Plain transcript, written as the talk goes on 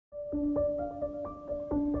Tie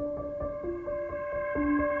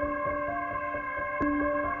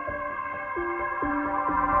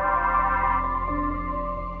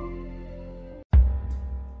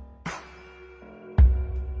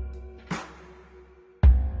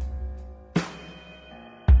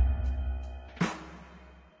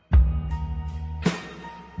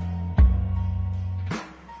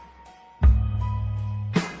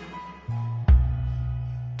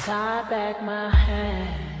back my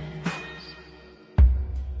hands,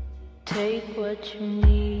 take what you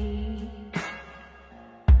need.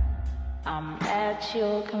 I'm at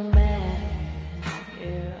your command,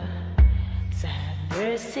 yeah. So have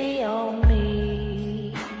mercy on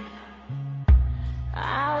me.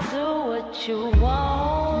 I'll do what you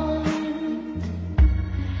want,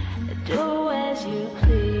 do as you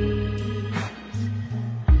please.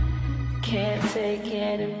 Can't take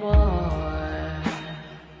anymore.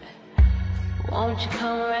 Won't you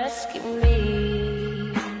come rescue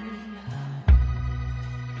me?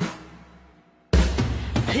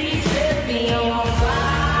 Please set me on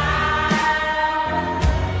fire.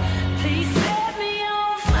 Please set me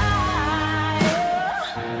on fire.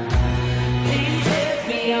 Please set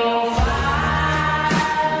me on fire.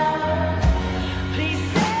 Please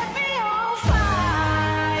set me on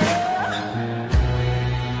fire.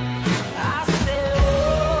 I said,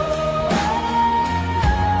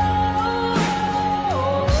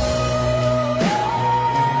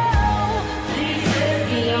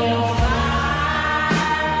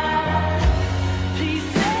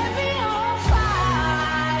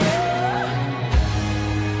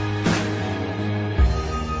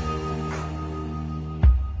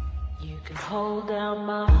 hold down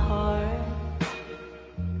my heart,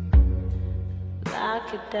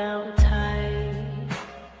 lock it down tight,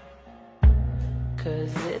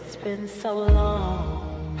 'cause it's been so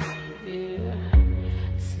long, yeah,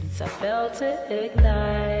 since I felt it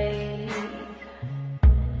ignite.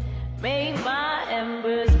 Make my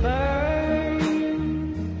embers burn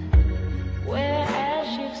where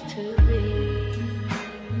ash used to be.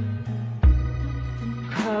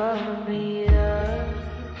 Cover me up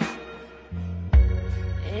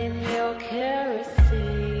in your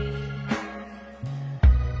kerosene.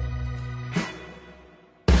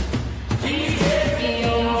 Please set me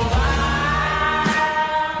on fire.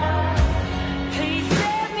 Please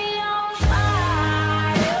set me on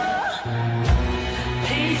fire.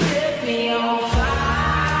 Please set me on fire.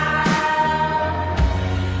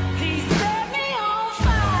 Please set me on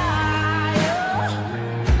fire.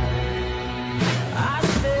 I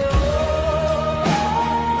said,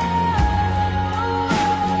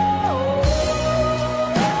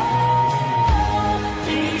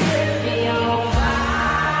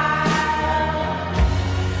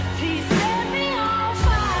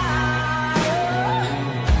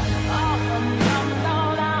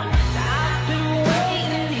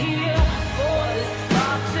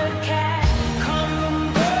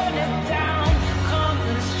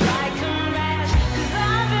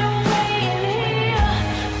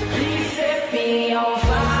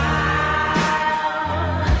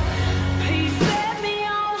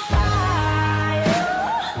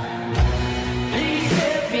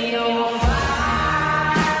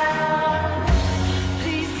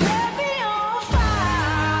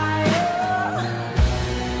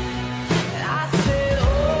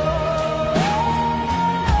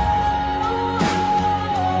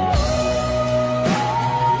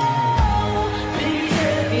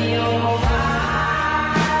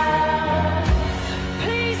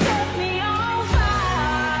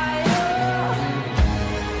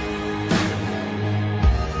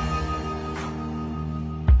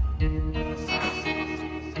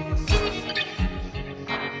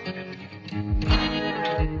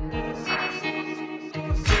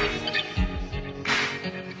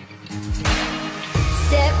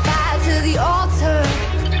 set fire to the altar,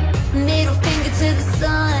 middle finger to the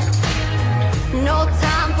sun. No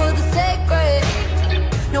time for the sacred,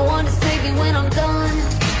 no one to save me when I'm done.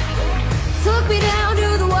 Took me down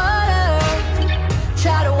to the water,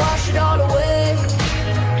 try to wash it all away.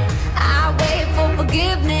 I wait for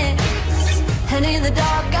forgiveness, and in the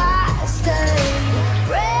dark I stay.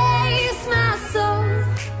 Raise my soul,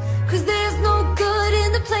 'cause there's no good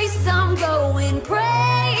in the place I'm going.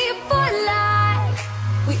 Pray for life,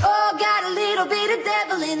 we all got a little bit of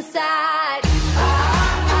devil inside.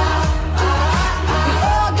 We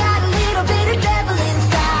all got a little bit of devil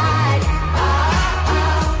inside.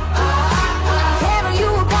 Tearing you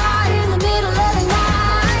apart in the middle of the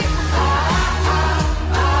night.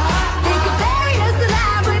 They could bury us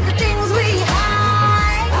alive with the things we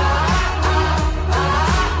hide.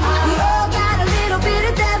 We all got a little bit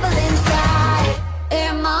of devil inside.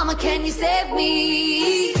 mama, can you save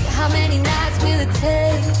me? How many nights will it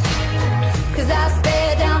take? 'Cause I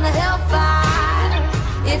stare down the hellfire,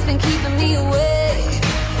 it's been keeping me awake.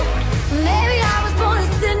 Maybe I was born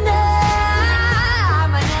a sinner, I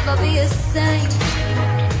might never be a saint.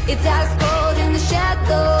 It's ice cold in the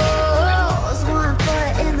shadows, 1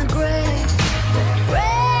 foot in the grave.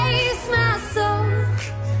 Raise my soul,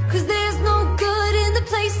 'cause there's no good in the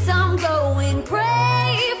place I'm going.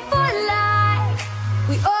 Pray for life,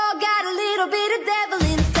 we all got a little bit of devil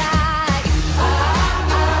inside.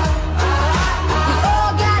 We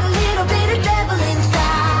all got a little bit of devil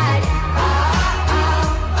inside.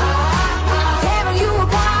 Tearing you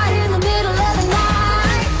apart in the middle of the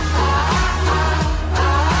night.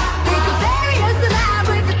 They could bury us alive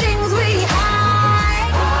with the things we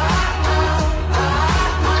hide.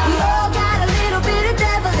 We all got a little bit of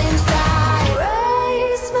devil inside.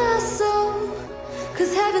 Raise my soul,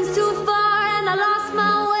 'cause heaven's too far and I lost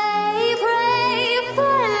my way. Pray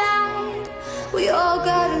for light, we all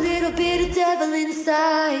got a little bit of devil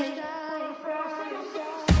inside.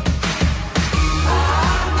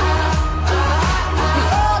 We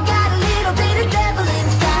all got a little bit of devil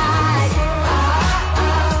inside.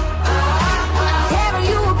 Tearing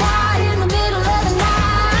you apart in the middle of the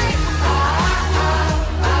night.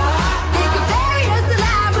 They could bury us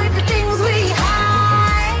alive with the things we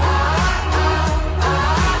hide.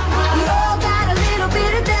 We all got a little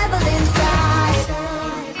bit of devil inside.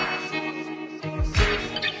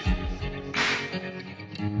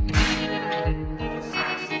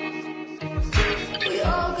 We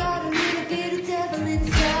all got a little bit of devil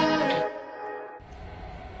inside.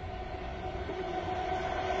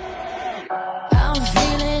 I'm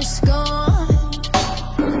feeling scorned,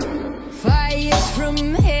 fires from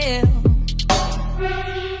hell.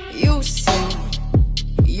 You say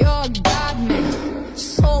you're God, man,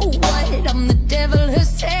 so what? I'm the devil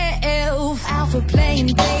herself. Alpha playing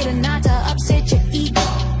beta not to upset your ego.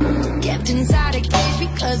 Kept inside a cage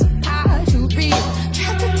because of power too real.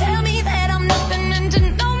 Tried to tell me that I'm nothing and to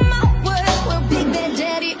know my worth. Well, big bad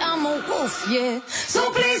daddy, I'm a wolf, yeah. So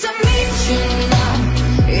please